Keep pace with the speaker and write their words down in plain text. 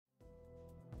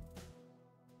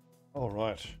All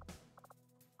right.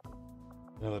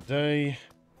 Another day,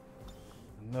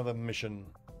 another mission.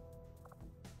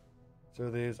 So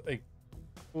there's a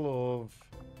couple of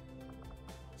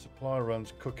supply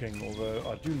runs cooking, although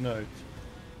I do note,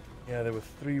 yeah, there were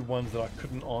 3 ones that I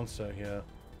couldn't answer here.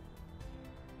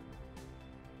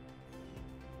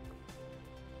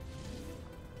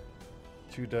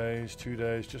 Two days,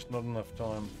 just not enough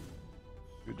time.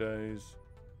 2 days.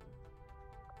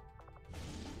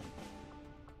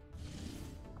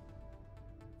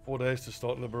 Four days to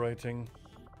start liberating.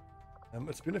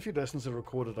 It's been a few days since I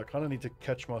recorded. I kind of need to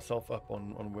catch myself up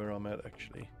on where I'm at,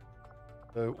 actually.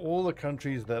 So all the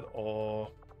countries that are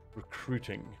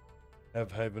recruiting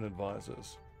have Haven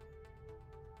advisors.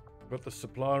 We've got the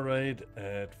supply raid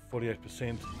at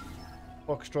 48%.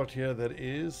 Foxtrot here, that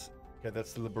is. Okay,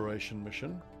 that's the liberation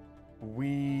mission.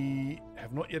 We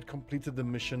have not yet completed the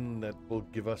mission that will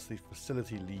give us the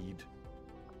facility lead.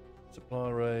 Supply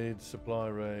raid, supply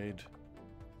raid,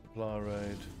 supply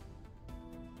raid.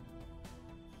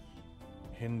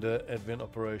 Hinder advent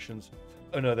operations.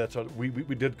 Oh no, that's right.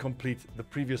 We did complete the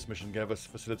previous mission, gave us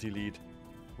facility lead.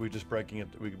 We're just breaking it.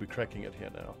 We're cracking it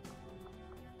here now.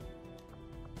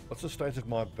 What's the state of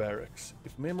my barracks?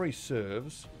 If memory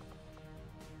serves,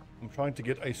 I'm trying to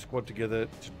get a squad together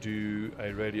to do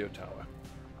a radio tower.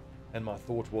 And my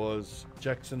thought was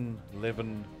Jackson,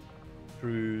 Levin,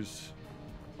 Cruz,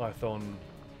 Python,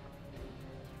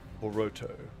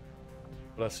 Boroto.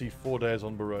 But I see 4 days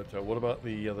on Boroto. What about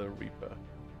the other Reaper?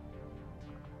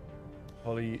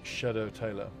 Holly, Shadow,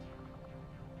 Taylor.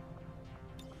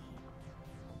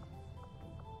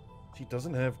 He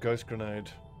doesn't have Ghost Grenade.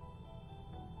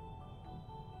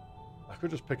 I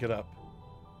could just pick it up.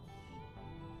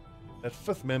 That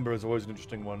 5th member is always an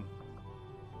interesting one.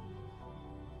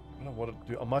 I don't know what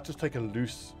to do. I might just take a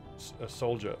loose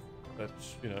soldier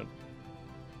that's, you know,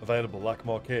 available, like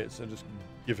Marquez, and just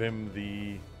give him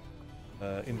the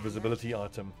invisibility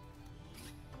item.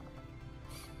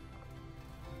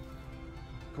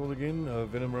 Call again.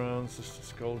 Venom rounds,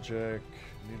 Skulljack,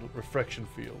 needle, refraction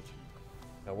field.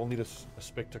 Now we'll need a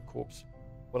Spectre corpse.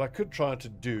 What I could try to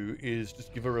do is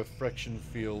just give a refraction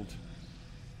field,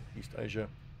 East Asia,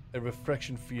 a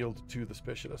refraction field to the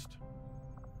specialist.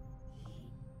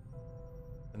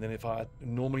 And then if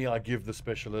normally I give the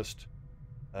specialist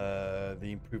the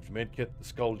improved medkit, the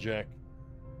Skulljack,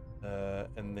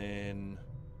 and then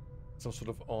some sort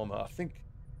of armor. I think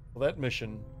for that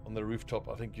mission on the rooftop,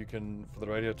 I think you can, for the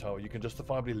radio tower, you can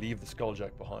justifiably leave the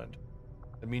Skulljack behind.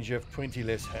 It means you have 20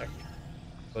 less hack,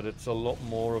 but it's a lot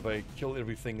more of a kill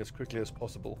everything as quickly as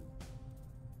possible.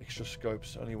 Extra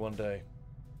scopes, only 1 day.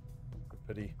 A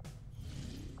pity.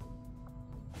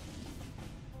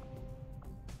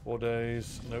 4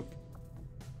 days, nope.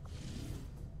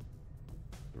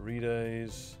 3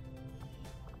 days.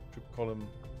 Troop column.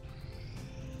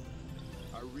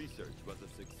 Our research was a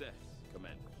success,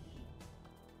 Commander.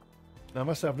 Now I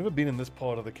must say, I've never been in this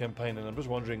part of the campaign, and I'm just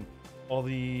wondering, are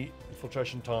the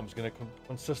infiltration times going to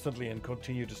consistently and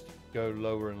continue to go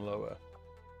lower and lower?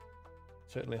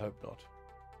 Certainly hope not.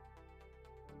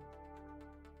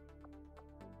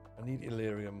 I need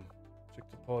Illyrium.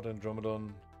 Sectopod,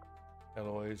 Andromedon,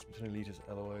 alloys, between elitist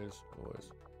alloys,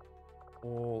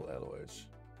 all alloys.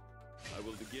 I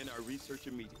will begin our research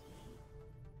immediately.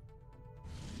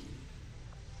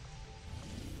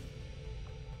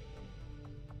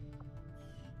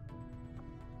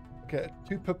 Okay,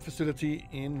 2-pip facility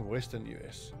in Western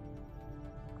US.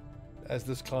 As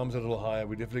this climbs a little higher,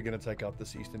 we're definitely going to take out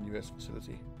this Eastern US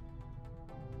facility.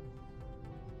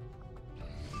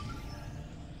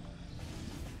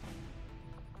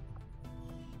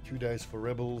 Two days for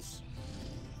rebels.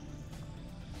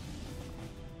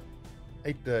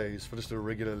 8 days for just a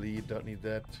regular lead, don't need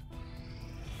that.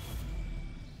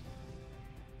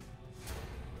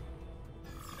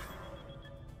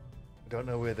 I don't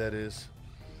know where that is.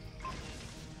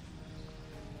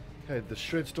 Okay, the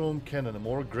Shredstorm Cannon, a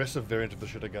more aggressive variant of the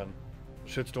Shredder Gun.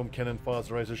 Shredstorm Cannon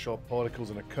fires razor-sharp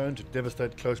particles in a cone to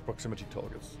devastate close proximity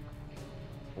targets.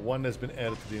 One has been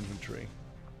added to the inventory.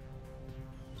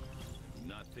 Do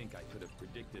not think I could have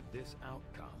predicted this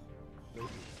outcome, though it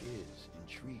is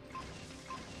intriguing.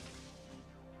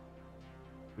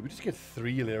 Did we just get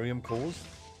 3 Illyrium cores?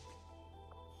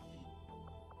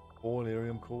 4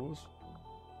 Illyrium cores?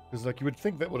 Because, like, you would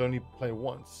think that would only play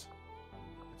once.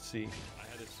 Let's see. I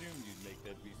had assumed you'd make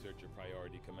that research a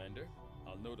priority, Commander.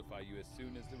 I'll notify you as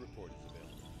soon as the report is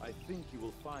available. I think you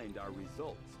will find our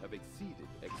results have exceeded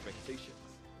expectations.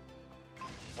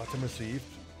 Item received.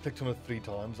 Clicked on it 3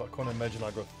 times. I can't imagine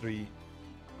I got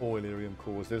 4 Illyrium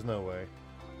cores. There's no way.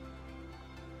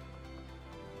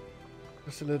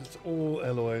 It's all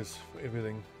alloys for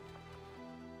everything.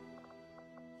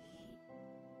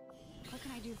 What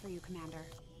can I do for you, Commander?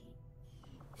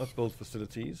 Not build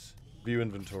facilities. View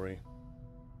inventory.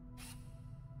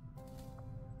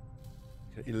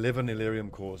 Okay, 11 Illyrium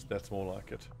cores. That's more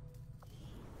like it.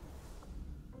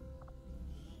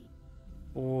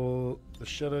 For the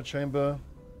Shadow Chamber.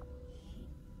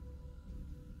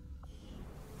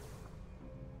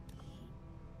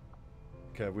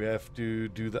 Okay, we have to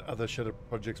do the other Shadow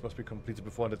projects must be completed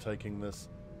before undertaking this.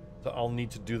 So I'll need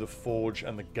to do the Forge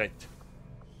and the Gate.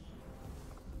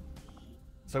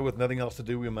 So with nothing else to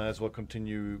do, we may as well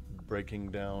continue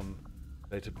breaking down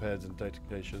data pads and data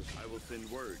caches. I will send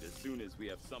word as soon as we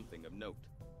have something of note.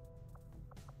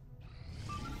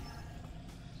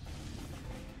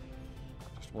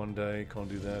 Just one day, can't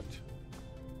do that.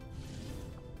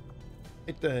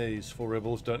 8 days for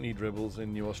rebels, don't need rebels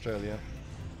in New Australia.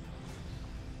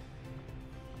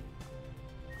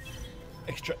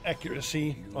 Extra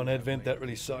accuracy on Advent, that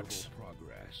really sucks.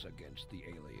 Progress against the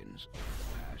aliens over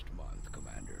the past month,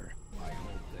 Commander. I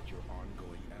hope that your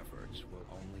ongoing efforts will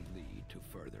only lead to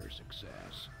further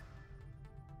success.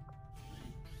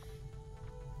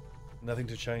 Nothing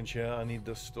to change here, I need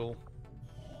this still.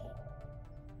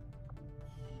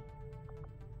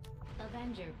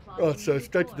 Right, so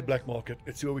straight to the black market.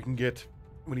 Let's see what we can get.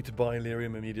 We need to buy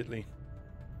Illyrium immediately.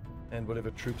 And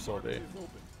whatever troops are there.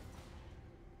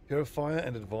 Purifier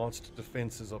and advanced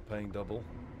defenses are paying double.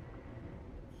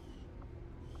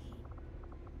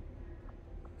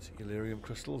 Illyrium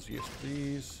crystals, yes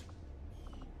please.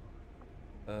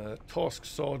 Task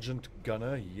Sergeant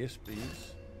Gunner, yes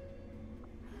please.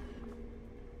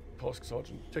 Task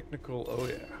Sergeant Technical, oh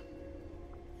yeah.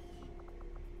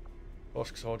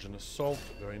 Task Sergeant Assault,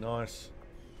 very nice.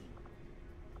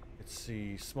 Let's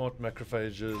see, Smart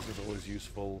Macrophages is always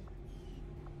useful.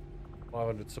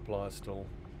 500 supplies still.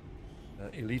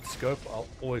 Elite Scope, I'll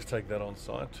always take that on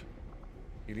site.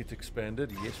 Elite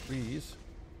Expanded, yes please.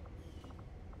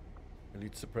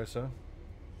 Elite Suppressor,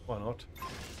 why not?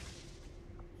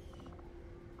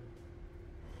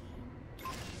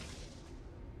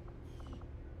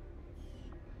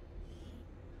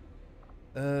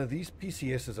 These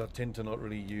PCSs I tend to not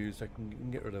really use. I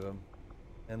can get rid of them.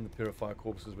 And the Purifier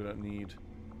Corpses we don't need.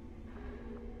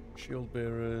 Shield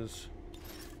Bearers.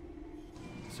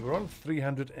 So we're on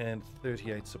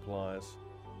 338 supplies.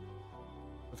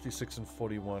 56 and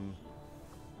 41.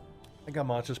 I think I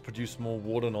might just produce more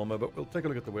Warden armor, but we'll take a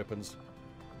look at the weapons.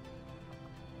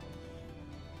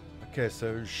 Okay,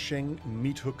 so Sheng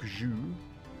Meat Hook Zhu.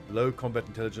 Low combat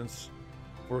intelligence.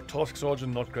 For a task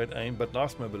sergeant, not great aim, but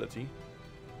nice mobility.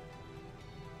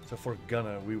 So for a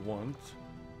gunner, we want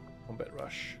combat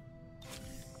rush.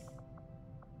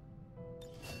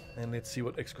 And let's see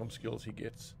what XCOM skills he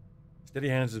gets. Steady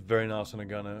hands is very nice on a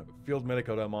gunner. Field medic,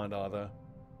 I don't mind either.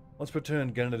 Once per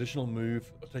turn, get an additional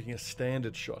move of taking a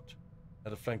standard shot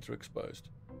at a flanked or exposed.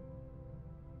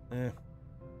 Combat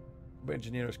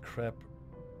engineer is crap.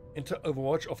 Enter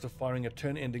Overwatch after firing a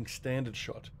turn-ending standard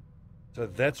shot. So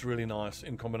that's really nice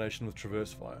in combination with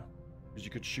Traverse Fire. Because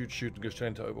you could shoot, and go straight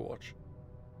into Overwatch.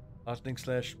 Lightning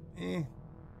Slash,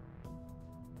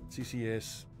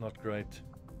 CCS, not great.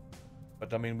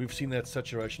 But I mean, we've seen that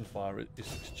Saturation Fire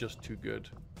is just too good.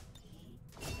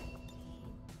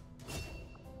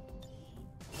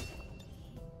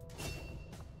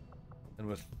 And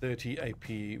with 30 AP,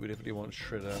 we definitely want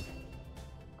Shredder.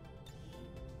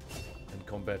 And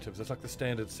Combatives. That's like the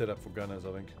standard setup for gunners,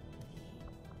 I think.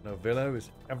 Novello is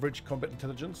average combat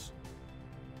intelligence.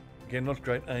 Again, not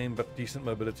great aim, but decent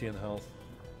mobility and health.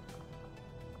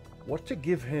 What to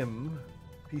give him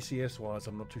PCS-wise,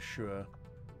 I'm not too sure.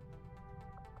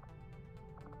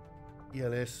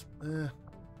 ELS, I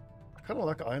kind of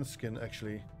like Iron Skin,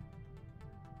 actually.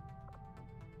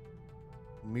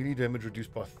 Melee damage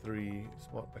reduced by 3.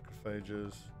 Smart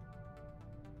Macrophages.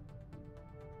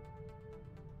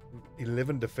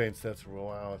 11 defense, that's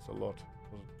wow, that's a lot.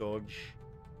 Dodge.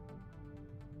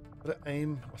 But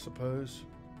aim, I suppose.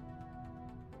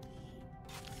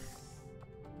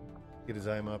 Get his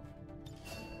aim up.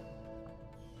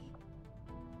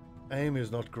 Aim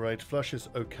is not great. Flush is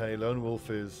okay. Lone Wolf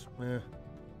is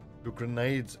Your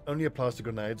grenades only applies to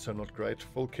grenades, so not great.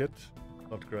 Full kit,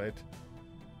 not great.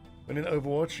 When in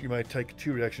Overwatch, you may take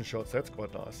 2 reaction shots. That's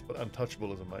quite nice, but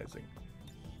Untouchable is amazing.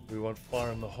 We want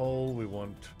Fire in the Hole. We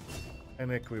want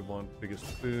Panic. We want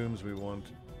Biggest Booms. We want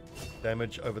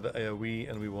damage over the AoE,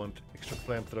 and we want extra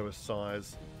flamethrower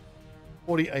size.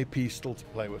 40 AP still to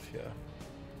play with here.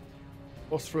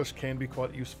 Phosphorus can be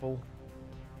quite useful.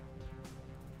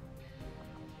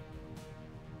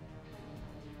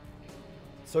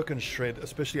 So can Shred,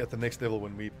 especially at the next level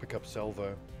when we pick up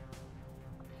Salvo.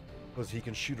 Because he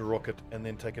can shoot a rocket and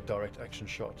then take a direct action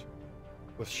shot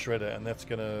with Shredder, and that's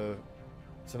going to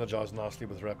synergize nicely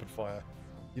with Rapid Fire.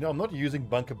 You know, I'm not using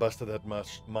Bunker Buster that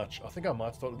much. I think I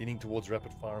might start leaning towards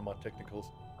Rapid Fire in my technicals.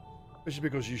 Especially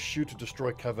because you shoot to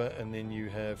destroy cover and then you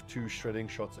have 2 shredding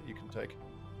shots that you can take.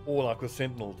 Or like with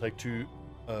Sentinel, take 2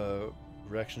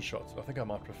 reaction shots. I think I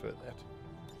might prefer that.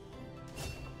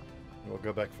 We'll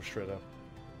go back for Shredder.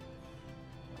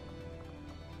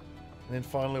 And then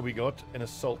finally we got an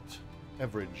Assault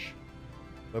Average.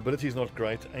 Mobility is not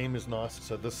great, aim is nice,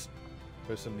 so this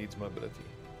person needs mobility.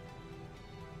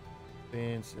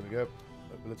 Defense, there we go.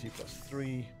 Mobility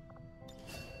 +3.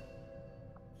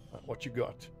 What you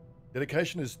got?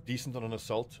 Dedication is decent on an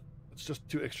assault. It's just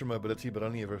 2 extra mobility, but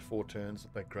only every 4 turns.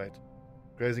 Not that great.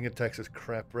 Grazing attacks is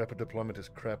crap. Rapid deployment is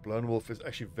crap. Lone Wolf is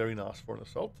actually very nice for an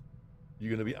assault. You're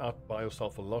going to be out by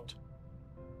yourself a lot.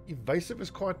 Evasive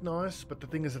is quite nice, but the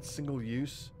thing is it's single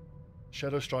use.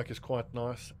 Shadow Strike is quite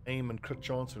nice. Aim and crit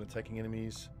chance when attacking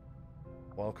enemies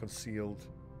while concealed.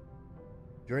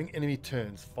 During enemy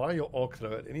turns, fire your arc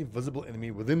throw at any visible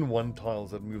enemy within 1 tile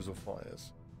that moves or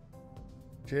fires.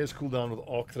 Tears cooldown with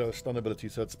arc throw stun ability,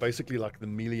 so it's basically like the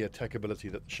melee attack ability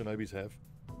that the Shinobis have,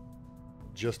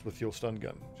 just with your stun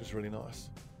gun, which is really nice.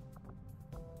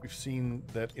 We've seen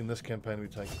that in this campaign. We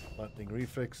take lightning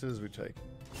reflexes, we take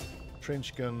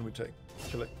trench gun, we take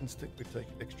killer instinct, we take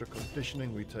extra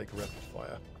conditioning, we take rapid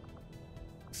fire.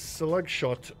 Slug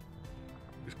shot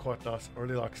is quite nice. I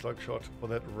really like slug shot for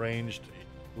that ranged,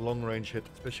 long range hit,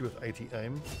 especially with 80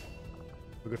 aim.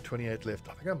 We've got 28 left.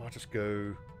 I think I might just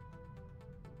go.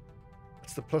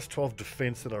 It's the +12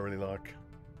 defense that I really like.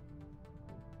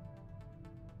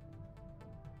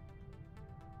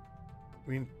 I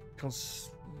mean,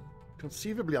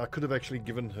 conceivably, I could have actually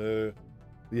given her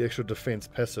the extra defense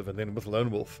passive, and then with Lone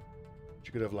Wolf,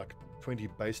 she could have like 20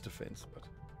 base defense. But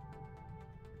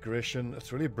aggression,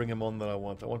 it's really Bring Him On that I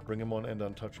want. I want Bring Him On and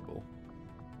Untouchable.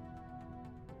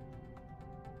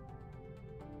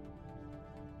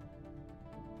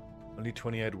 Only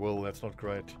 28 will, that's not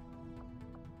great.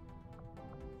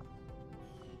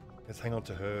 Let's hang on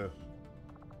to her.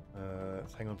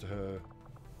 Let's hang on to her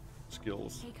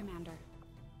skills. Hey, Commander.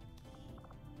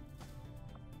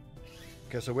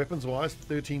 Okay, so weapons-wise,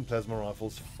 13 plasma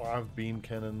rifles, 5 beam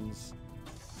cannons,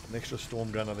 an extra storm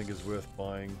gun I think is worth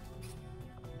buying.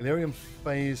 Galarian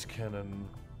phase cannon.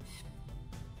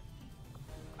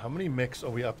 How many mechs are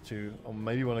we up to? Or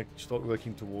maybe want to start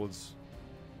working towards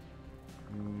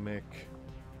mech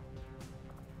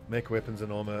weapons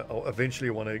and armor. I'll eventually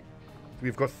want to.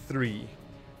 We've got 3.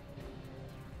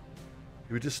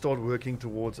 Do we just start working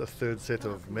towards a 3rd set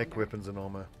of mech weapons and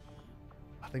armor?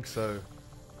 I think so.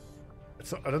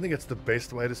 I don't think it's the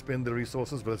best way to spend the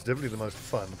resources, but it's definitely the most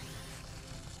fun.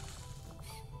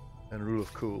 And rule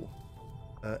of cool.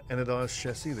 Anodized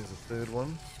chassis, there's a 3rd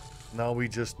one. Now we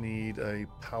just need a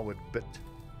powered bit.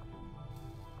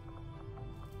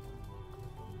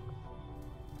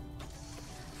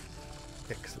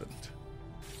 Excellent.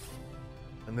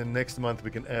 And then next month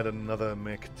we can add another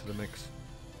mech to the mix.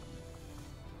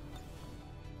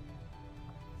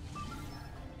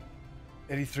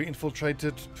 "83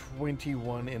 infiltrated,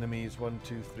 21 enemies, 1,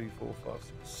 2, 3, 4, 5,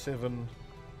 6, 7.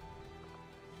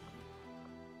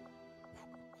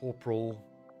 Corporal,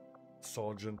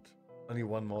 Sergeant, only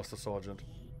 1 Master Sergeant.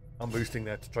 I'm boosting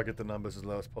that to try to get the numbers as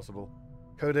low as possible.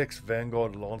 Codex,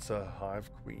 Vanguard, Lancer, Hive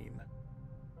Queen.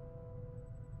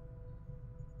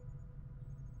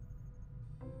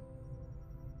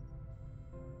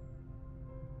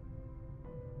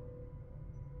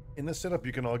 In this setup,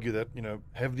 you can argue that, you know,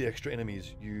 have the extra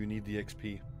enemies, you need the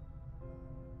XP.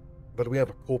 But we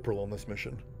have a corporal on this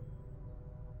mission.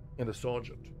 And a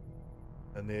sergeant.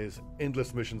 And there's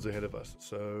endless missions ahead of us.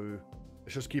 So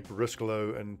let's just keep risk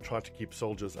low and try to keep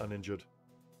soldiers uninjured.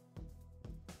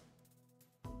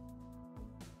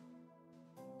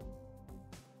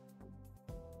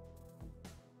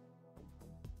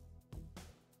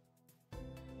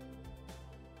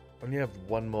 Only have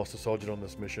 1 Master Sergeant on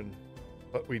this mission.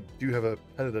 But we do have a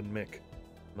Paladin mech.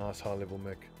 Nice high level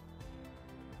mech.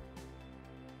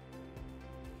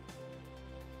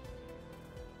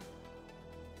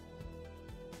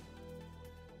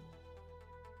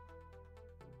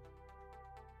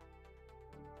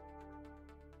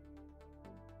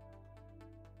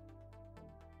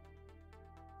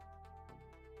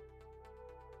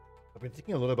 I've been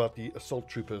thinking a lot about the Assault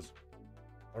Troopers.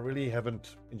 I really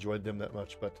haven't enjoyed them that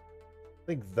much, but I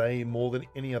think they, more than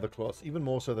any other class, even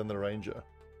more so than the Ranger,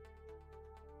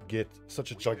 get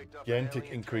such a gigantic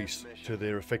increase to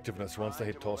their effectiveness once they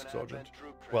hit Task Sergeant.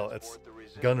 Well, it's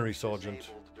gunnery sergeant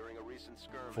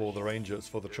for the Rangers,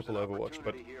 for the triple Overwatch,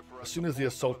 but as soon as the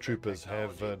assault troopers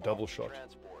have double shot,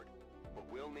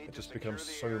 it just becomes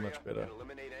so much better.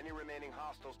 Eliminate any remaining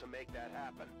hostiles to make that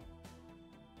happen.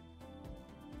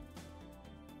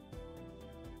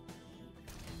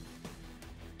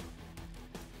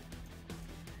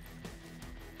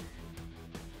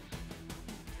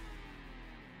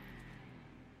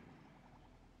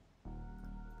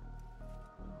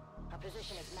 Our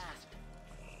position is masked.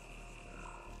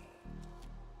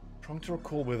 Trying to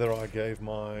recall whether I gave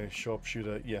my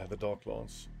sharpshooter, yeah, the Dark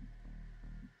Lance.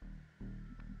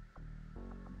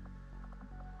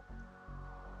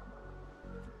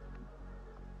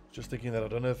 Just thinking that I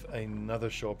don't have another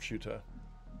sharpshooter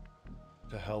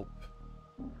to help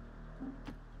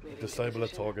disable a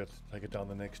target, take it down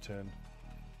the next turn.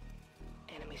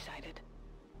 Enemy sighted.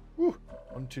 Woo!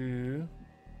 1, 2,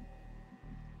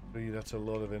 3, that's a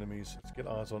lot of enemies. Let's get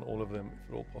eyes on all of them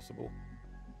if at all possible.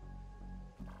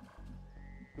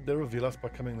 Could they reveal us by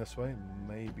coming this way?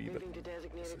 Maybe, but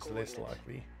this is less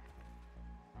likely.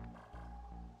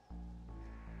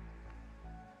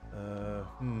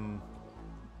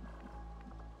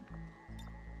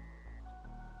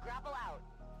 Grapple out.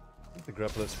 I think the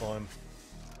grapple is fine.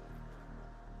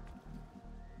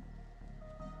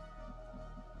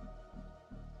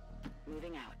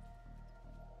 Moving out.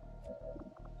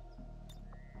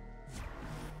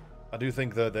 I do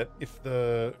think though that if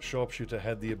the sharpshooter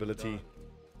had the ability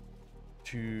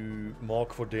to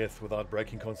mark for death without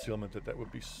breaking concealment, that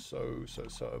would be so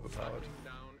overpowered.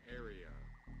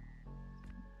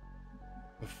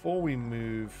 Before we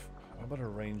move, how about a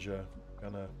ranger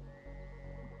gunner?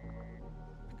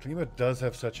 The Klima does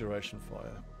have saturation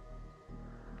fire.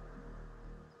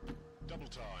 Double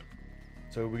time.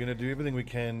 So we're going to do everything we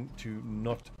can to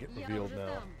not get revealed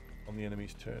now on the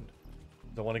enemy's turn.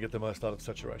 I want to get the most out of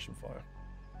saturation fire.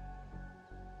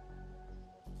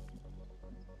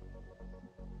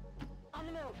 On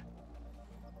the move.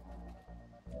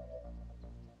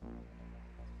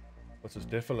 What's this?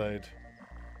 Defilade.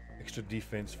 Extra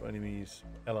defense for enemies,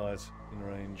 allies in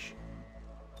range.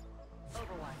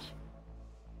 Overwatch.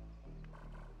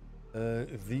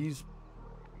 These,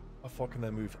 how far can they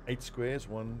move? 8 squares?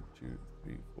 1, 2,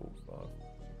 3, 4, 5,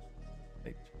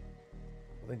 6, 8.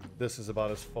 I think this is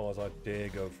about as far as I dare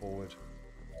go forward.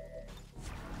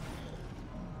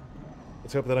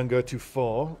 Let's hope they don't go too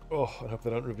far. Oh, I hope they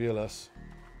don't reveal us.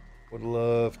 Would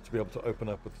love to be able to open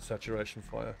up with the saturation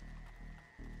fire.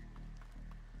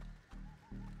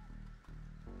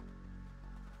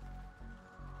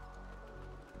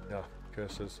 Yeah,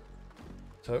 curses.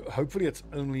 So hopefully it's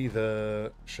only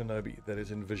the shinobi that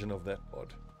is in vision of that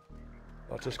pod.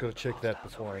 I've just got to check that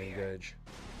before I engage.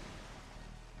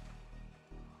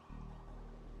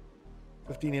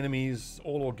 15 enemies,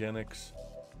 all organics.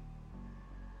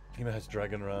 Klima has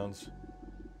dragon rounds.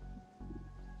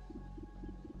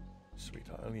 Sweet,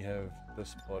 I only have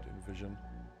this pod in vision.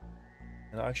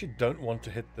 And I actually don't want to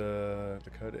hit the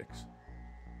codex.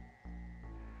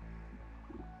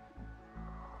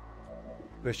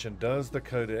 Question, does the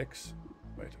codex...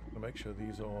 Wait, I have to make sure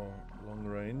these are long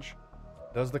range.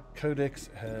 Does the codex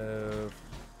have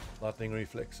lightning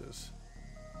reflexes?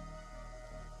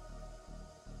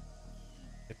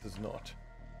 It does not.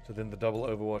 So then the double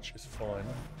overwatch is fine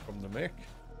from the mech.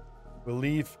 We'll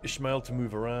leave Ishmael to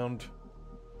move around.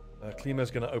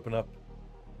 Klima's going to open up.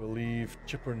 We'll leave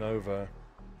Chipper Nova.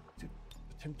 The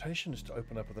temptation is to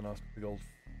open up with a nice big old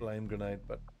flame grenade,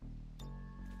 but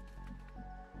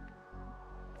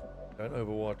don't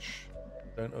overwatch.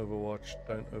 Don't overwatch.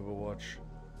 Don't overwatch.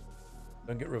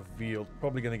 Don't get revealed.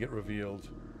 Probably going to get revealed.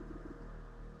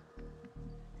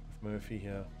 With Murphy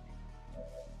here.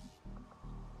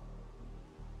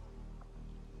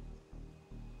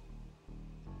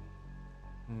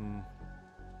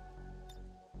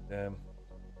 Damn.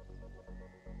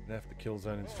 Gonna have to kill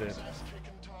zone instead.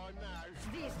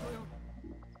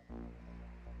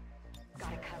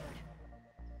 Got it covered.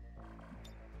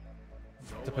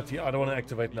 It's a pity. I don't want to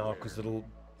activate now because it'll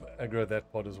aggro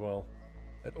that pod as well.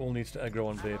 It all needs to aggro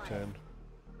on their turn.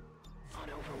 On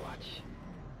Overwatch.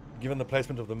 Given the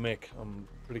placement of the mech, I'm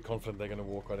pretty confident they're going to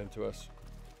walk right into us.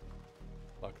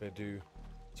 Like they do.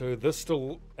 So this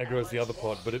still aggroes the other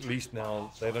pod, but at least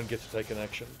now they don't get to take an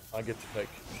action. I get to take.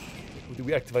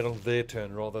 We activate on their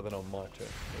turn rather than on my turn.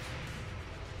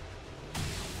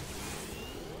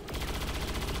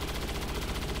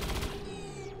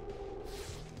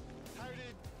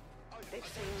 They've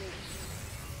seen me.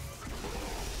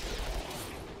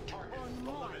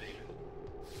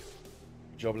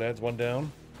 Good job, lads. One down.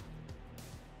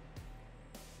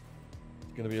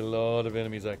 There's going to be a lot of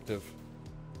enemies active.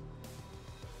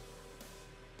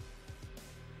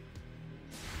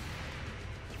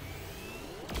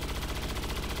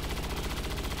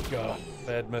 God,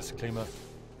 bad miss, Klima.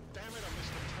 Damn it, I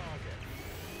missed the target.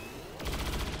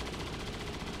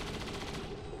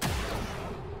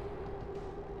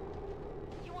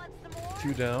 You want some more?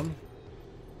 2 down.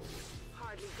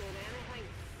 Hardly did anything.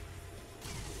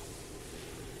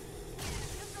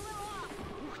 Just a little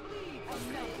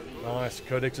off. Nice.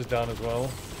 Codex is down as well.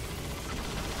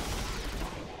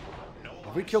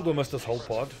 Have we killed almost this whole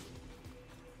pod?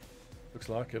 Looks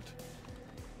like it.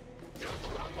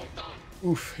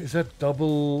 Oof, is that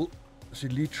double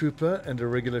elite trooper and a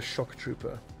regular shock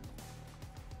trooper?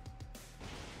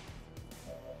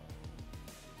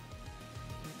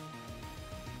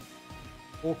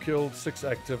 Four killed, 6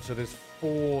 active, so there's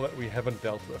 4 that we haven't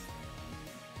dealt with.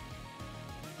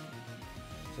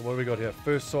 So what do we got here?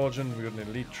 First sergeant, we got an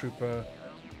elite trooper.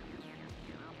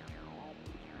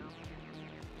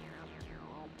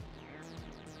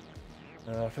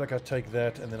 I feel like I take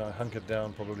that and then I hunker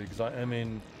down probably because I am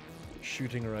in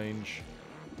shooting range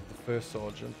of the first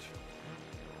sergeant.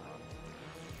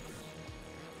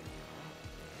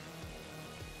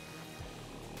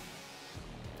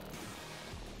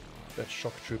 That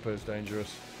shock trooper is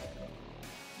dangerous.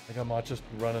 I think I might just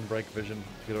run and break vision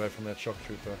to get away from that shock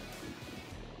trooper.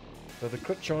 So the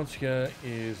crit chance here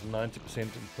is 90%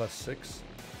 and +6,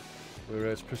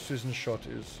 whereas precision shot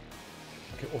is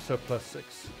also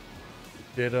 +6.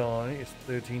 Deadeye is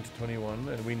 13 to 21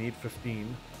 and we need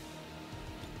 15.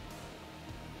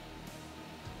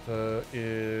 So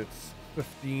it's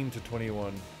 15 to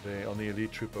 21 there on the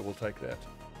elite trooper. We'll take that.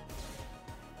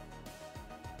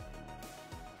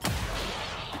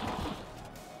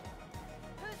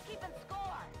 Who's keeping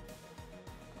score?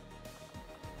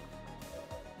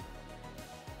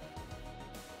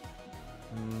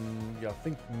 Yeah, I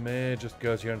think Mayor just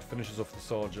goes here and finishes off the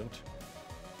sergeant.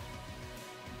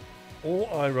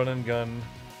 Or I run and gun.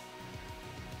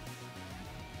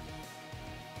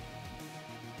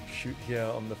 Shoot here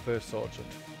on the first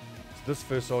sergeant. So this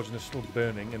first sergeant is still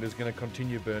burning and is going to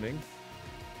continue burning.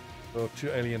 So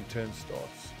 2 alien turn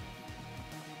starts.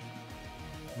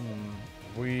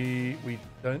 We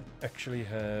don't actually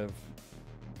have.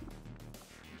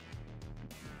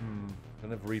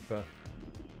 Don't have Reaper.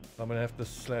 I'm going to have to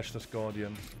slash this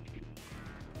Guardian.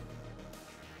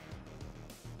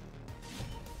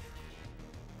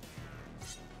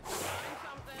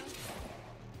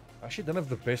 I actually don't have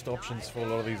the best options for a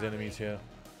lot of these enemies here.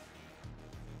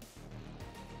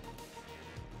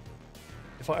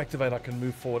 If I activate, I can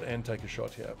move forward and take a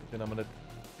shot here, but then I'm going to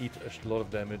eat a lot of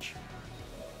damage.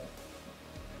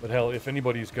 But hell, if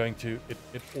anybody's going to,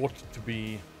 it ought to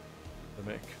be the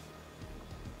mech.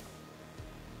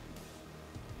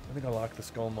 I think I like the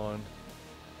skull mine.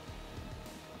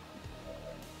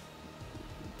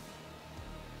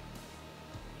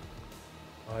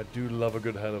 I do love a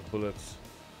good hail of bullets.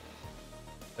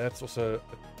 That's also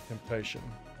a temptation.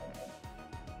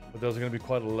 But those are going to be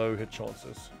quite low hit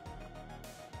chances.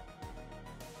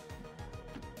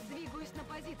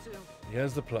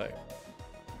 Here's the play.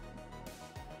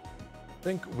 I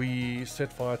think we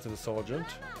set fire to the sergeant,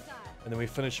 and then we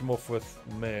finish him off with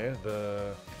Mayor,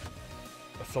 the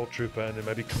assault trooper, and then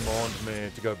maybe command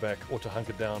Mayor to go back or to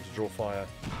hunker down to draw fire.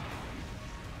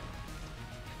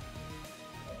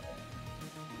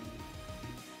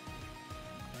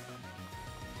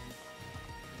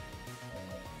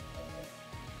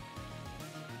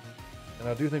 And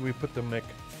I do think we put the mech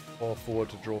far forward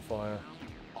to draw fire.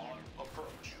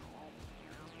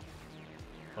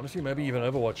 Honestly, maybe even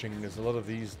overwatching. There's a lot of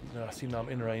these. I see now I'm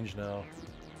in range now.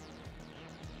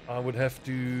 I would have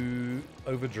to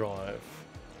overdrive.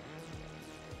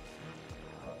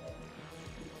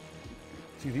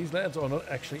 See, these lads are not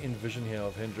actually in vision here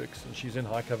of Hendrix, and she's in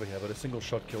high cover here, but a single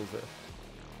shot kills her.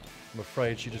 I'm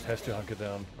afraid she just has to hunker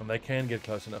down, and they can get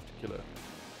close enough to kill her.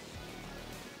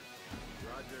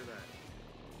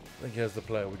 I think here's the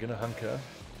play. We're going to hunker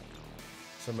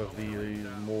some of the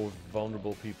more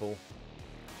vulnerable people.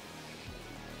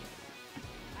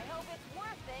 I hope it's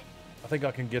worth it. I think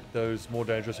I can get those more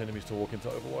dangerous enemies to walk into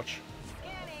Overwatch.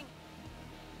 Scanning.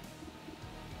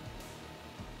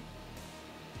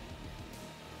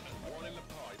 One in the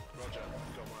pipe. Roger.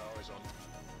 Got my eyes on.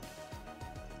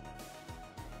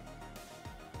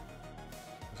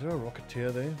 Is there a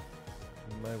Rocketeer there?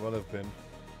 May well have been.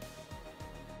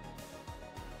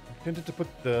 I intended to put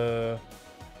the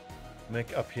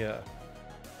mech up here.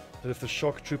 So if the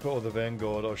shock trooper or the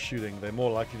vanguard are shooting, they're more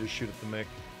likely to shoot at the mech,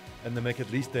 and the mech at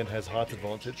least then has height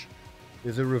advantage.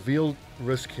 There's a revealed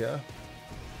risk here.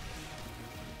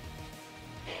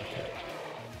 Okay.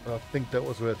 I think that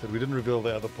was worth it. We didn't reveal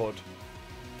the other pod.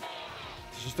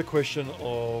 It's just a question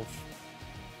of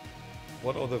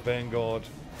what are the vanguard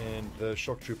and the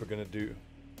shock troop are going to do.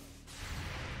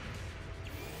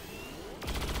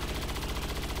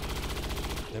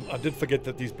 And I did forget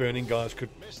that these burning guys could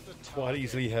quite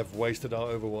easily have wasted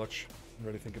our Overwatch. Didn't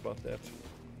really think about that.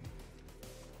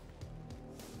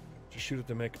 Just shoot at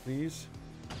the mech, please.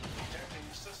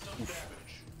 Oof.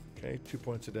 Okay, 2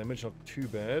 points of damage, not too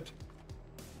bad.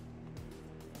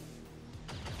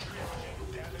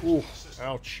 Ooh,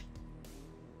 ouch.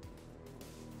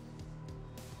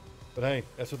 But hey,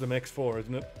 that's what the mech's for,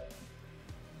 isn't it?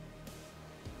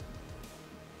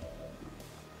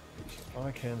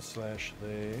 I can slash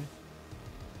there.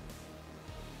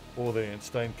 Or there and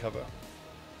stay in cover.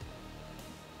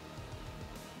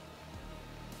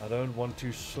 I don't want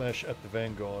to slash at the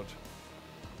Vanguard.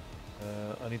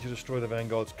 I need to destroy the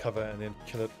Vanguard's cover and then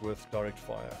kill it with direct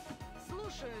fire.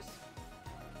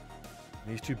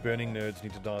 These two burning nerds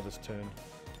need to die this turn.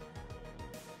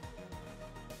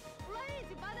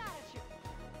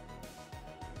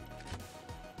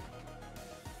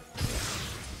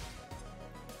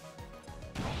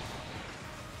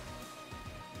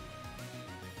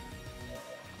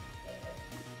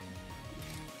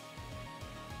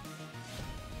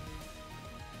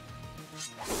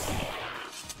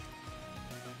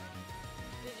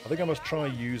 I think I must try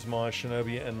use my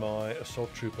Shinobi and my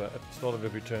Assault Trooper at the start of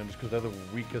every turn just because they're the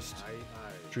weakest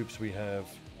troops we have.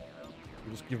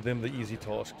 We'll just give them the easy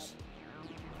tasks.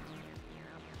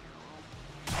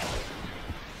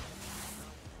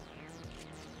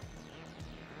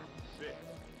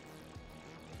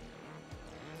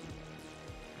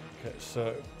 Okay,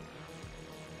 so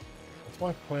that's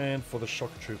my plan for the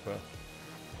Shock Trooper.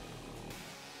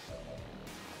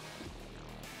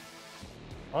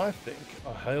 I think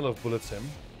a hail of bullets him.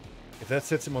 If that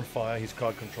sets him on fire, he's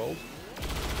card controlled.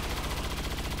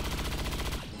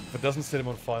 If it doesn't set him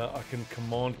on fire, I can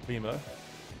command Klima.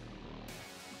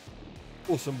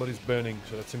 Or somebody's burning,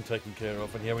 so that's him taken care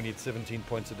of. And here we need 17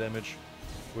 points of damage,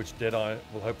 which Deadeye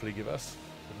will hopefully give us.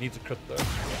 It needs a crit though.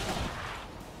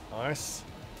 Nice.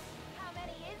 How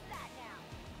many is that now?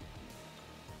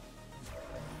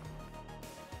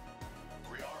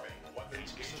 Rearming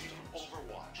weapons system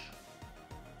Overwatch.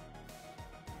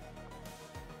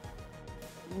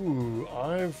 Ooh,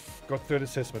 I've got third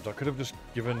assessment. I could have just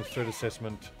given third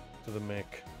assessment to the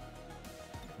mech.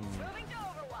 Moving to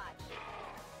Overwatch.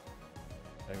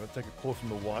 Okay, I'm going to take a call from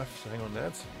the wife, so hang on,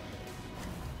 lads.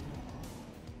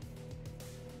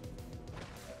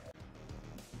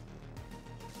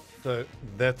 So,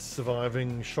 that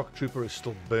surviving shock trooper is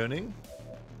still burning.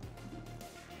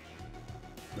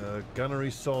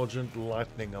 Gunnery Sergeant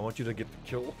Lightning, I want you to get the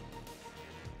kill.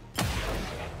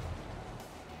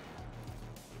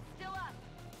 Still up.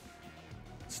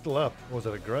 Still up. Or was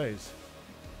that a graze?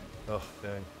 Oh,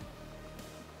 dang.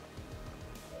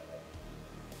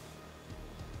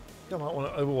 I might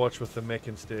want to overwatch with the mech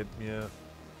instead, yeah.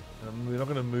 We're not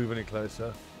going to move any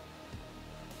closer.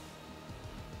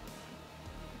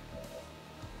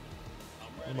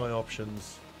 What are my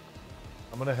options?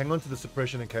 I'm going to hang on to the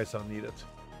suppression in case I need it.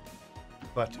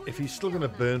 But if he's still going to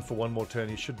burn for one more turn,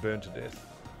 he should burn to death.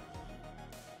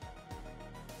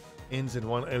 Ends in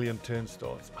one alien turn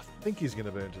starts. I think he's going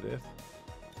to burn to death.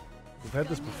 We've had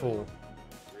this before.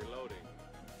 Reloading.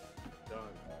 Done.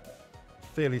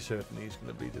 Fairly certain he's going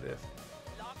to bleed to death.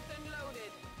 Locked and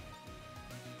loaded.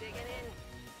 Digging in.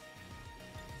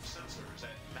 Sensors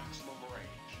at maximum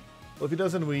range. Well, if he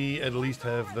doesn't, we at least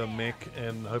have the mech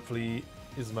and hopefully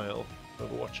Ismail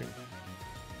overwatching.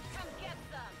 Come get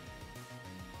some.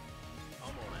 I'm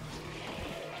on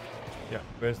it. Yeah,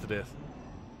 burns to death.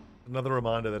 Another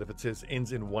reminder that if it says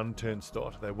ends in one turn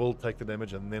start, they will take the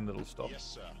damage and then it'll stop. Yes,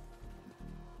 sir.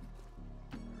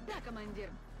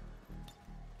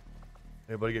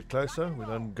 Everybody get closer. We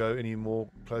don't go any more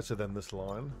closer than this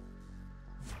line.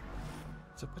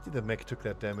 It's a pity the mech took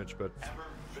that damage, but Ever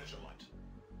vigilant.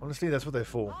 honestly, that's what they're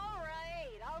for. All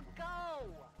right, I'll go.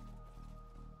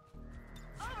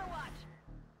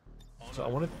 Overwatch. So I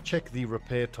want to check the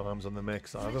repair times on the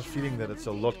mechs. I have a feeling that it's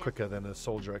a lot quicker than a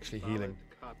soldier actually healing.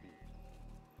 Copy.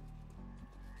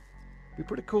 It'd be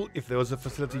pretty cool if there was a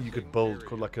facility you could build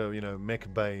called like a, you know,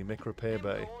 mech bay, mech repair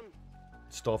bay.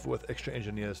 Staff it with extra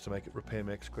engineers to make it repair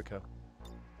mechs quicker.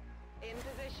 In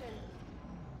position.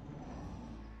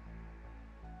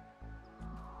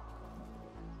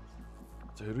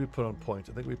 So who do we put on point?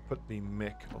 I think we put the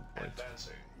mech on point.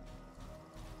 Advancing.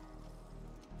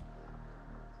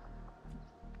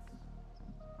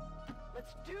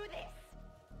 Let's do this.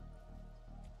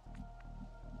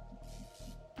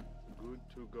 Good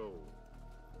to go.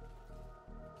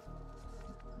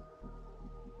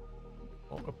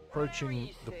 approaching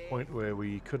the point where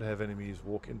we could have enemies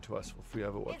walk into us for free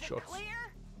Overwatch shots,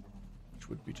 which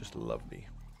would be just lovely.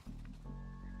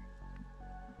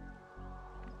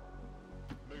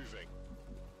 Moving.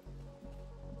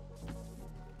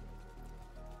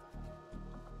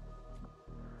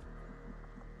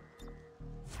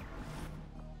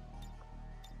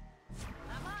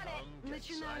 I'm on it.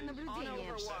 Начинаю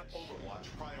наблюдение. Overwatch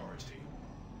priority.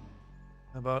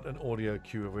 How about an audio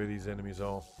cue of where these enemies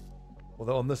are?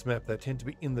 Although on this map they tend to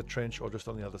be in the trench or just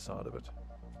on the other side of it.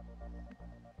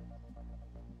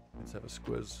 Let's have a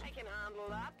squiz. I can handle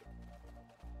that.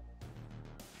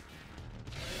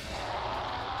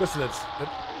 Listen, it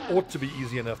ought to be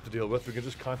easy enough to deal with. We can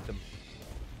just kite them.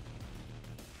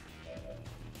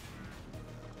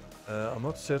 I'm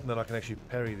not certain that I can actually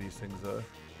parry these things though.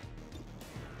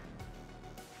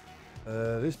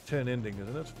 This turn ending,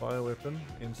 isn't it? Fire weapon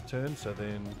ends turn, so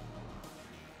then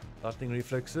lightning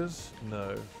reflexes.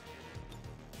 No.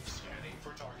 Scanning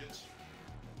for targets.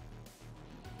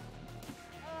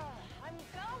 I'm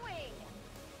going.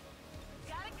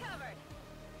 Got it covered.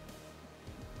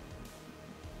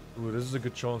 Ooh, this is a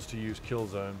good chance to use kill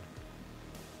zone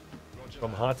Roger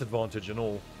from that. height advantage and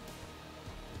all.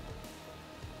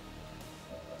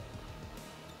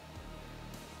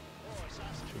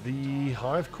 The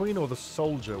Hive Queen or the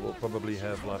Soldier will probably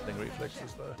have lightning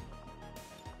reflexes though.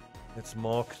 Let's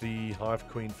mark the Hive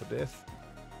Queen for death.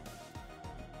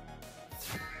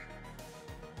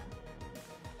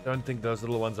 Don't think those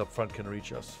little ones up front can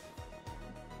reach us.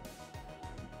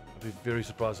 I'd be very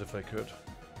surprised if they could.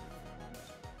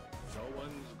 No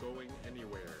one's going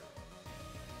anywhere.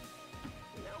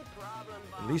 No problem,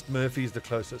 boss. At least Murphy's the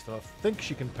closest, and I think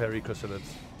she can parry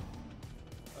chrysalids.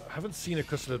 I haven't seen a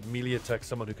chrysalid melee attack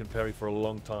someone who can parry for a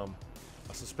long time.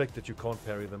 I suspect that you can't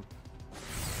parry them.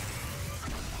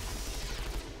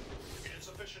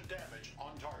 Insufficient damage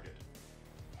on target.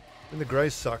 And the grey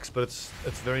sucks, but it's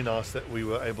very nice that we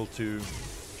were able to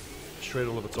shred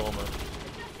all of its armor.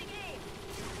 Adjusting aim.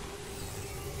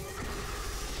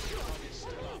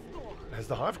 Has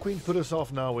the Hive Queen put us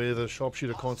off now where the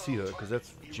sharpshooter can't see her? Because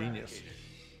that's genius.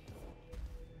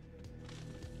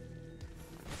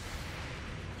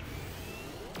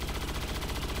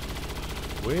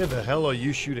 Where the hell are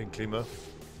you shooting, Klima?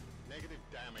 Negative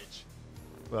damage.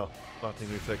 Well,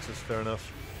 lightning reflexes, fair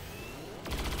enough.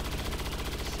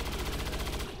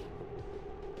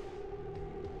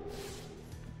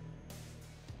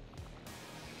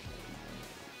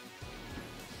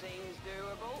 Seems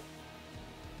doable.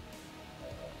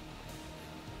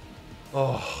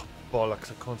 Oh,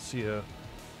 bollocks, I can't see her.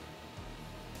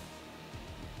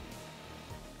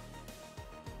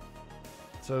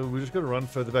 So we just got to run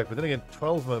further back, but then again,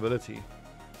 12 mobility.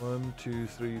 1, 2,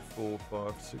 3, 4,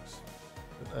 5, 6,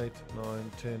 7, 8,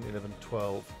 9, 10, 11,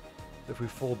 12. If we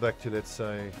fall back to, let's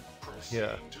say, here,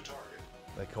 Proceeding to target.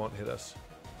 they can't hit us.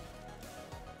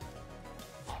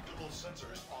 Optical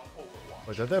sensors on Overwatch.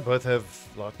 Wait, don't they both have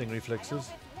lightning reflexes? I hope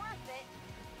it's worth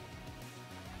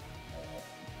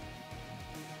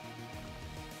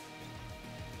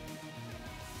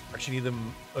it. Actually need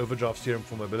them overdraft serum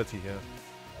for mobility here.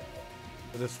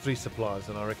 But there's 3 supplies,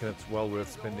 and I reckon it's well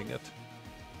worth spending it.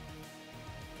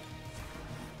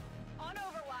 On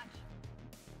Overwatch.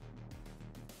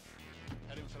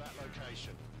 Heading for that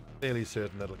location. Fairly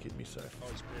certain that'll keep me safe.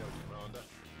 Nice build, Commander.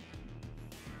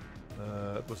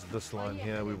 It was this line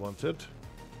here we wanted.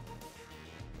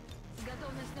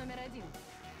 Готовность номер 1.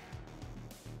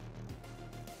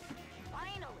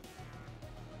 Finally.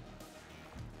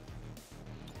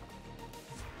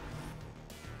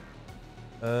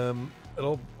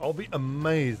 I'll be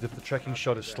amazed if the tracking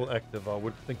shot is still active. I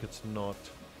would think it's not.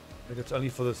 I think it's only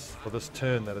for this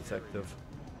turn that it's active.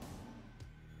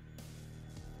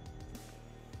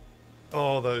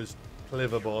 Oh, those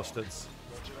clever bastards.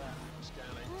 Roger that.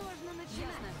 Scanning. Можно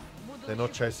начинать. Буду They're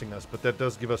not chasing us, but that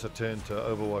does give us a turn to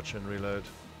overwatch and reload.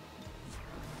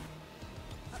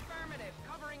 Affirmative.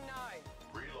 Covering now.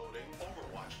 Reloading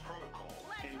Overwatch protocol.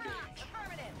 Let's rock. Engage.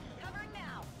 Affirmative. Covering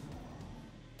now.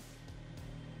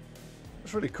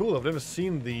 It's really cool. I've never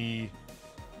seen the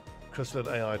Chrysalid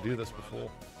AI do this before.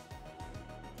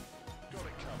 Got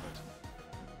it covered.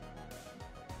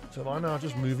 So am I now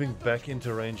just moving back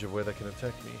into range of where they can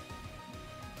attack me?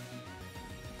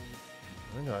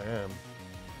 I think I am.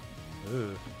 Ugh.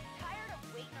 Tired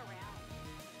of waiting around.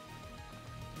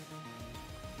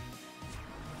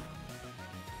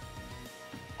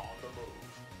 On the move.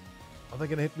 Are they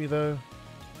going to hit me though?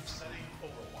 Setting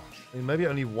Overwatch. I mean, maybe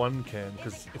only one can,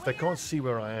 because if they can't see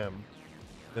where I am,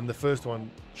 then the first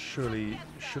one surely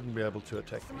shouldn't be able to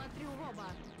attack me. Смотрю в оба.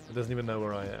 It doesn't even know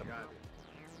where I am.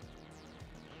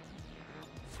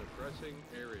 Suppressing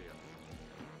area.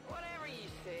 Whatever you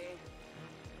say.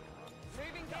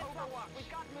 Moving to Overwatch. We've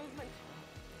got movement.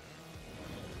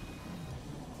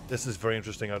 This is very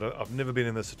interesting. I've never been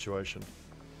in this situation.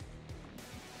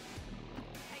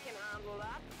 I can handle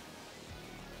that.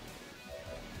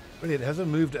 Really, it hasn't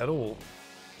moved at all.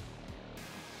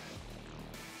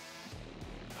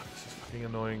 This is fucking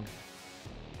annoying.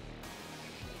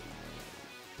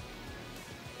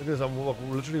 Look at this, I'm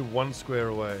literally 1 square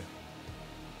away.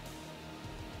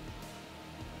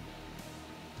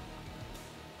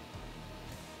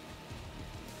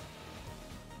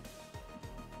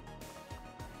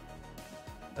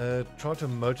 Try to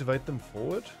motivate them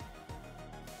forward.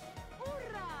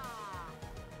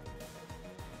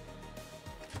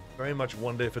 Very much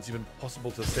wonder if it's even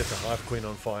possible to set a Hive Queen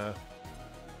on fire.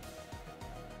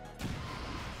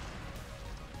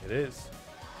 It is.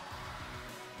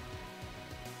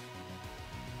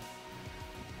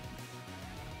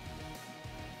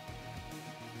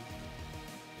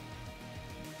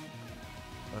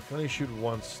 I can only shoot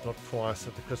once, not twice,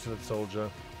 at the Chrysalid soldier.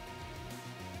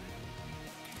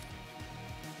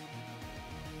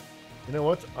 You know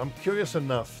what? I'm curious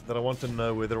enough that I want to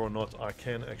know whether or not I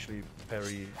can actually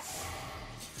parry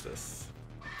this.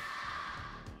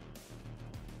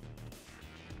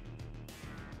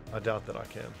 I doubt that I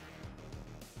can.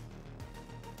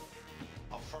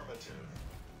 Affirmative.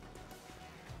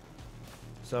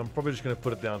 So I'm probably just going to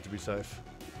put it down to be safe.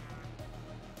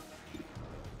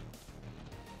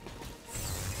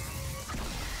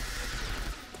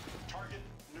 Target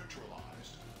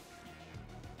neutralized.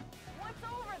 What's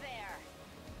over there?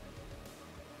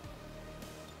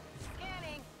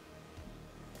 Scanning.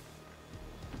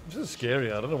 This is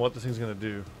scary. I don't know what this thing's going to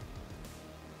do.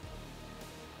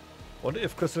 What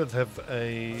if Chrysalids have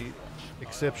a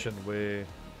exception where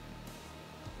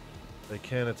they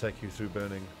can attack you through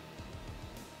burning?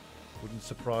 Wouldn't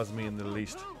surprise me in the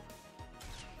least.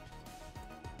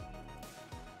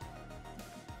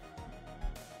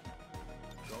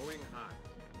 Going high.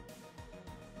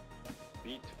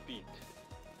 Beat.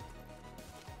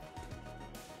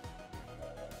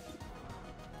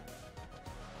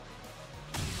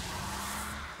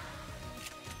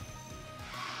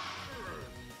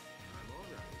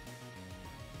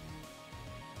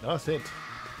 That's it.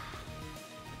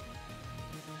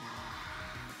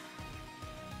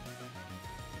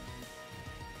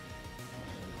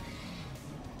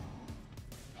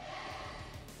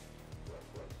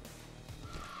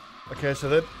 Okay, so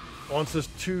that answers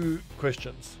 2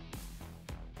 questions.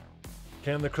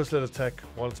 Can the Chrysalid attack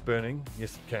while it's burning?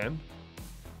 Yes, it can.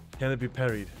 Can it be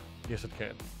parried? Yes, it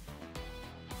can.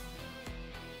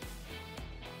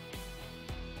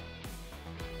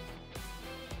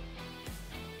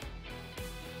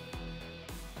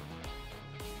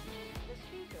 The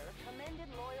speaker commended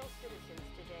loyal citizens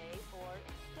today for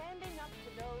standing up to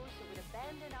those who would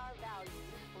abandon our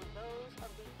values for those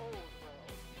of the old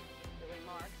world. The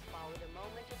remarks followed a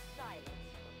moment of silence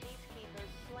for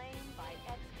peacekeepers slain by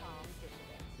XCOM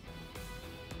dissidents.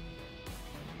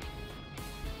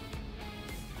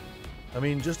 I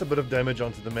mean, just a bit of damage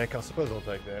onto the mech, I suppose I'll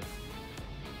take that.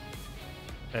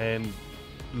 And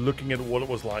looking at what it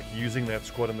was like using that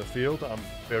squad in the field, I'm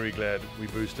very glad we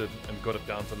boosted and got it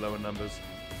down to lower numbers.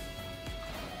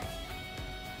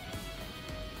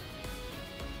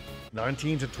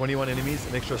 19 to 21 enemies,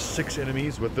 an extra 6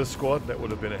 enemies with this squad, that would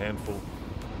have been a handful.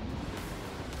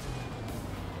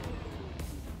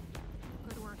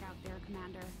 Good work out there,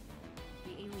 Commander.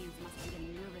 The aliens must be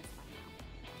getting nervous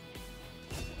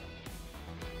by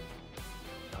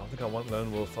now. I don't think I want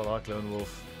Lone Wolf, I like Lone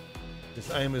Wolf.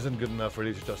 This aim isn't good enough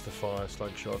really to justify a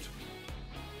slug shot.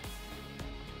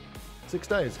 6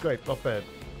 days, great, not bad.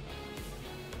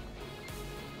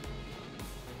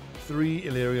 3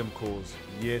 Illyrium cores,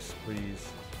 yes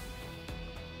please.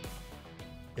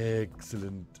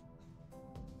 Excellent.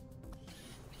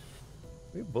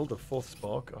 We built a 4th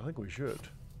spark, I think we should.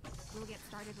 We'll get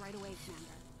started right away,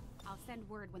 Commander. I'll send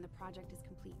word when the project is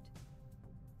complete.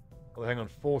 Well, hang on,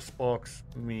 4 sparks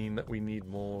mean that we need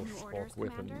more New spark orders,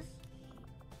 weapons. Commander?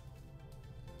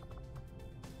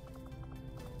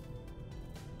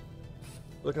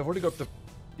 Look, I've already got the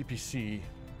PPC.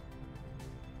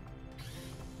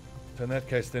 So in that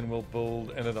case, then we'll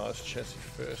build anodized chassis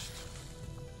first.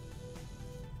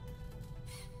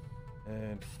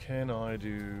 And can I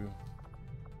do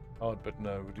hard bit?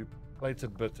 No, we'll do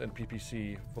plated bit and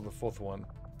PPC for the 4th one,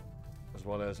 as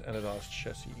well as anodized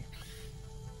chassis.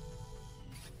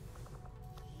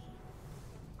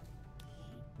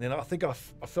 Then I think I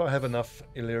feel I have enough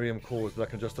Illyrium cores that I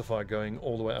can justify going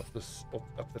all the way up this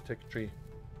up the tech tree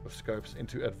of scopes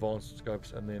into advanced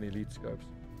scopes and then elite scopes.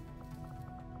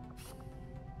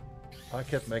 High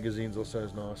cap magazines also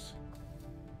is nice.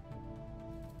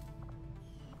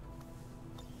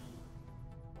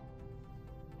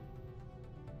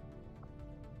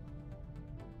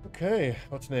 Okay,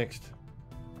 what's next?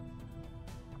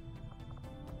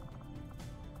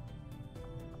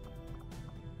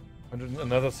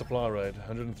 Another supply raid,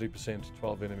 103%,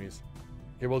 12 enemies.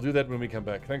 Okay, we'll do that when we come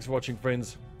back. Thanks for watching,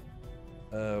 friends.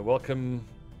 Welcome,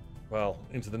 well,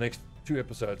 into the next 2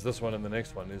 episodes. This one and the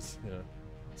next one is, you know,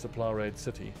 Supply Raid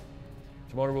City.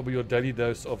 Tomorrow will be your daily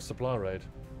dose of Supply Raid.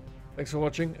 Thanks for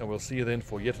watching, and we'll see you then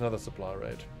for yet another Supply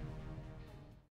Raid.